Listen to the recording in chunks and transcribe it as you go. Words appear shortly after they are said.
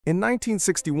In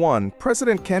 1961,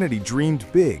 President Kennedy dreamed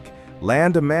big: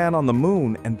 land a man on the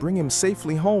moon and bring him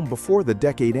safely home before the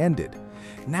decade ended.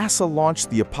 NASA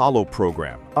launched the Apollo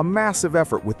program, a massive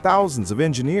effort with thousands of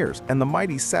engineers and the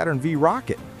mighty Saturn V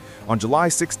rocket. On July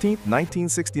 16,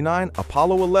 1969,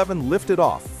 Apollo 11 lifted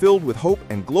off, filled with hope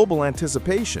and global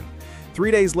anticipation.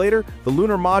 3 days later, the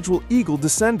lunar module Eagle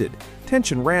descended.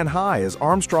 Tension ran high as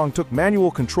Armstrong took manual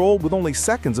control with only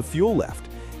seconds of fuel left.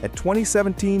 At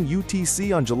 2017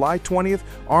 UTC on July 20th,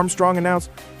 Armstrong announced,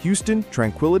 "Houston,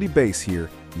 Tranquility Base here.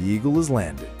 The Eagle has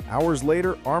landed." Hours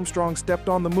later, Armstrong stepped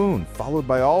on the moon, followed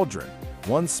by Aldrin.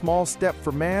 One small step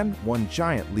for man, one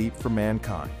giant leap for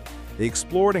mankind. They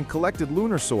explored and collected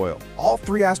lunar soil. All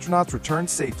three astronauts returned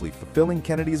safely, fulfilling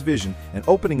Kennedy's vision and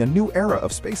opening a new era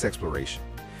of space exploration.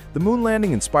 The moon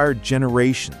landing inspired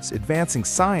generations, advancing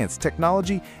science,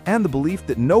 technology, and the belief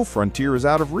that no frontier is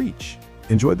out of reach.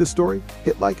 Enjoyed this story?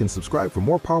 Hit like and subscribe for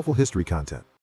more powerful history content.